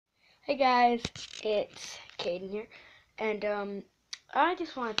Hey guys, it's Kayden here, and I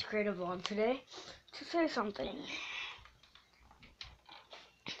just wanted to create a vlog today to say something.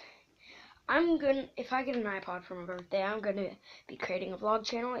 If I get an iPod for my birthday, I'm gonna be creating a vlog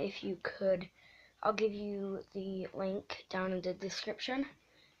channel. If you could, I'll give you the link down in the description,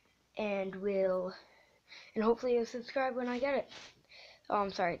 and hopefully you'll subscribe when I get it. Oh,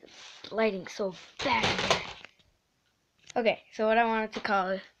 I'm sorry, the lighting's so bad in here. Okay, so what I wanted to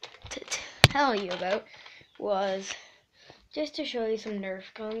tell you about was just to show you some Nerf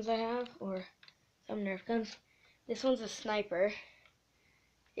guns I have, or some Nerf guns. This one's a sniper.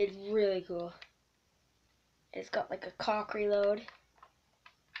 It's really cool. It's got like a cock reload,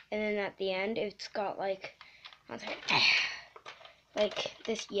 and then at the end it's got like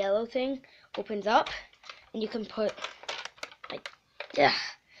this yellow thing opens up, and you can put like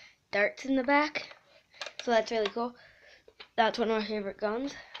darts in the back. So that's really cool. That's one of my favorite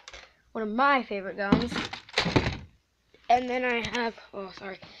guns. One of my favorite guns. And then I have,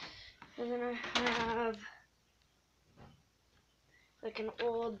 and then I have like an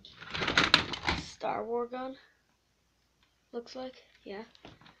old Star Wars gun, looks like, yeah.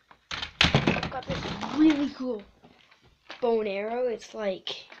 I've got this really cool bow and arrow. It's like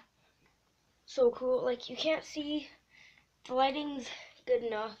so cool. Like, you can't see, the lighting's good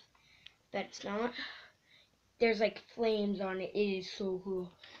enough that it's not. There's like flames on it. It is so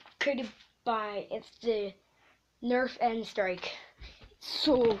cool. Created by, it's the Nerf N Strike. It's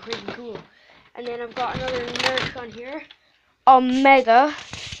so freaking cool. And then I've got another Nerf gun here, Omega.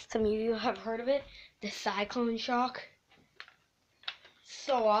 Some of you have heard of it. The Cyclone Shock.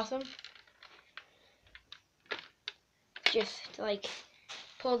 So awesome. Just like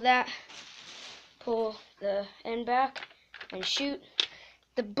pull the end back and shoot.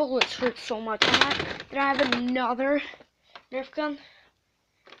 The bullets hurt so much on that. Then I have another Nerf gun,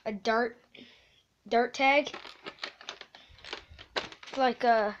 a dart tag.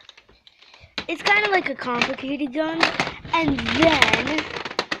 It's kind of like a complicated gun. And then,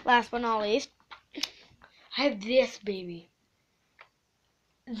 last but not least, I have this baby.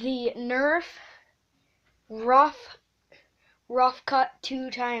 The Nerf Rough Cut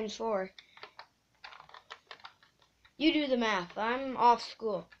 2x4. You do the math. I'm off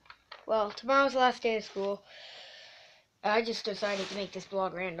school. Well, tomorrow's the last day of school. I just decided to make this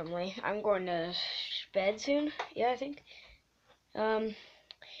vlog randomly. I'm going to bed soon. Yeah, I think. In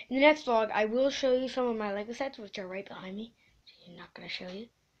the next vlog, I will show you some of my Lego sets, which are right behind me. I'm not going to show you.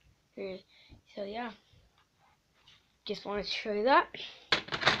 So, yeah. Just wanted to show you that.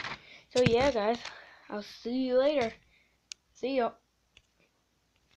 So, yeah, guys. I'll see you later. See ya.